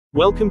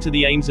Welcome to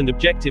the Aims and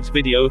Objectives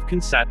video of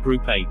CanSat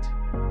Group 8.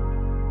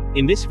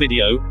 In this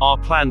video, our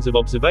plans of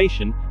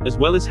observation, as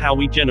well as how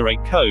we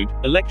generate code,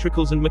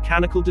 electricals and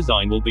mechanical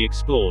design will be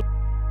explored.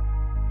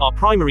 Our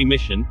primary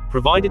mission,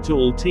 provided to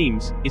all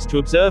teams, is to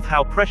observe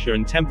how pressure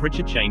and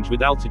temperature change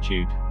with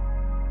altitude.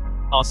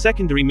 Our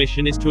secondary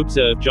mission is to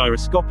observe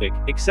gyroscopic,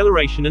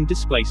 acceleration and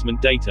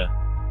displacement data.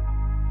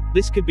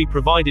 This could be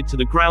provided to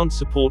the ground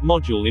support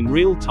module in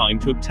real time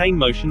to obtain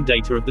motion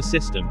data of the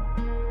system.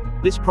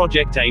 This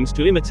project aims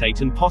to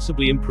imitate and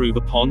possibly improve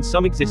upon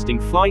some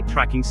existing flight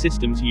tracking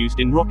systems used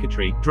in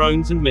rocketry,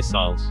 drones and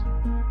missiles.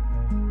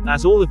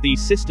 As all of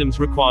these systems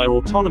require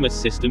autonomous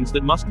systems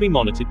that must be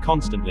monitored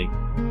constantly.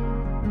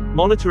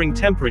 Monitoring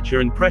temperature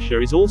and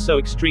pressure is also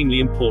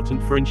extremely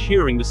important for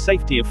ensuring the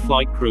safety of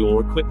flight crew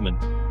or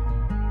equipment.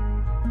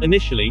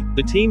 Initially,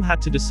 the team had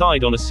to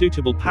decide on a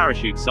suitable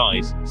parachute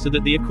size, so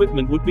that the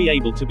equipment would be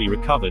able to be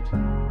recovered.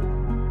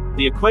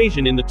 The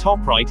equation in the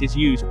top right is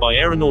used by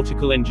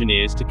aeronautical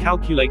engineers to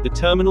calculate the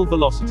terminal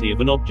velocity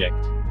of an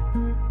object.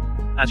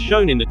 As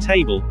shown in the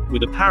table,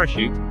 with a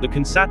parachute, the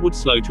CanSat would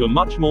slow to a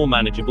much more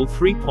manageable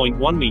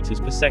 3.1 meters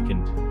per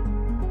second.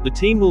 The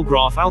team will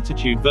graph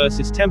altitude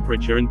versus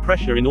temperature and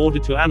pressure in order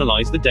to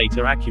analyze the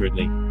data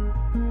accurately.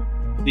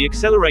 The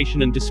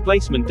acceleration and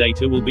displacement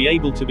data will be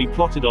able to be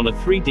plotted on a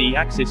 3D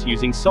axis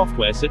using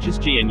software such as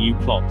GNU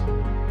Plot.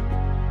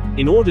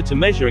 In order to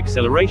measure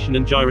acceleration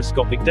and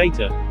gyroscopic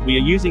data, we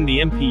are using the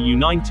MPU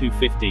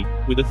 9250,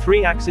 with a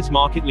 3-axis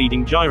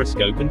market-leading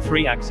gyroscope and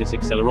 3-axis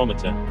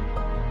accelerometer.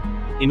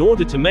 In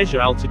order to measure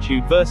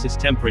altitude versus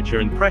temperature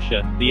and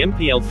pressure, the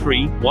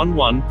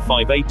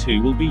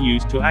MPL3-115A2 will be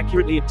used to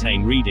accurately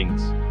obtain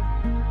readings.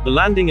 The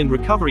landing and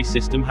recovery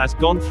system has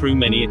gone through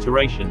many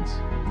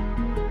iterations.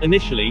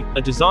 Initially,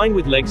 a design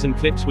with legs and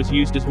clips was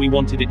used as we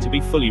wanted it to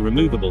be fully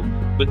removable,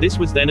 but this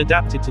was then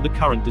adapted to the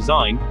current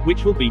design,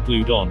 which will be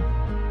glued on.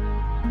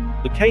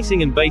 The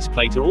casing and base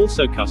plate are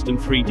also custom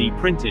 3D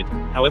printed,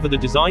 however the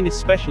design is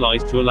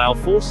specialized to allow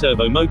 4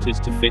 servo motors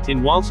to fit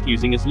in whilst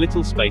using as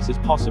little space as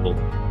possible.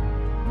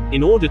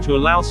 In order to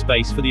allow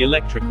space for the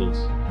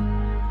electricals.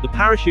 The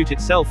parachute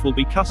itself will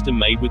be custom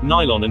made with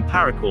nylon and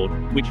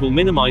paracord, which will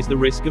minimize the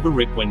risk of a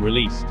rip when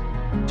released.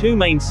 2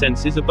 main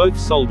sensors are both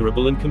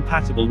solderable and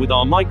compatible with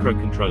our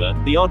microcontroller,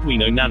 the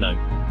Arduino Nano.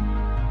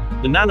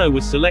 The Nano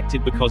was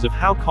selected because of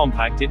how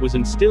compact it was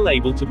and still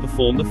able to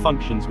perform the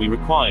functions we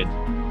required.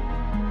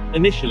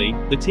 Initially,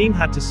 the team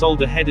had to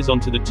solder headers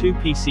onto the 2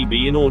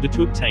 PCB in order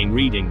to obtain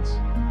readings.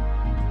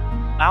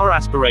 Our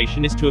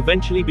aspiration is to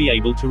eventually be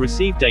able to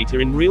receive data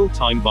in real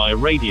time via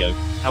radio,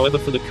 however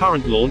for the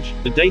current launch,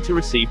 the data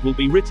received will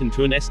be written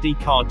to an SD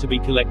card to be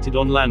collected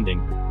on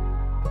landing.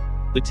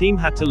 The team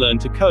had to learn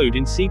to code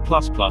in C++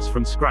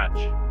 from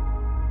scratch.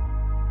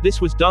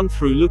 This was done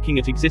through looking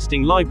at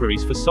existing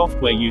libraries for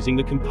software using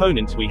the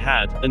components we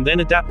had, and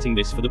then adapting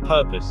this for the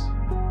purpose.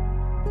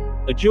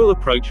 A dual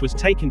approach was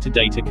taken to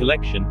data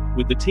collection,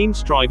 with the team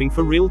striving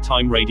for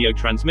real-time radio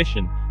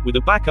transmission, with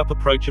a backup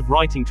approach of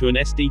writing to an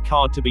SD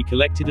card to be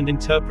collected and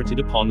interpreted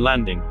upon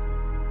landing.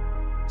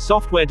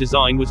 Software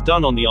design was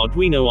done on the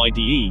Arduino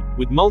IDE,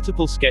 with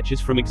multiple sketches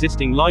from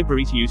existing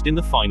libraries used in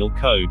the final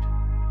code.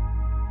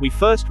 We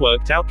first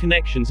worked out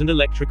connections and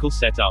electrical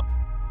setup.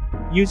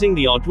 Using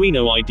the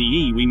Arduino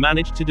IDE we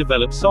managed to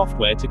develop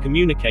software to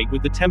communicate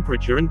with the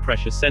temperature and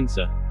pressure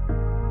sensor.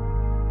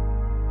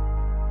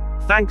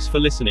 Thanks for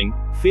listening.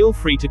 Feel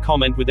free to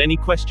comment with any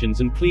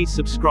questions and please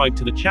subscribe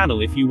to the channel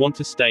if you want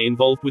to stay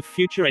involved with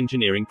future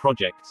engineering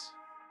projects.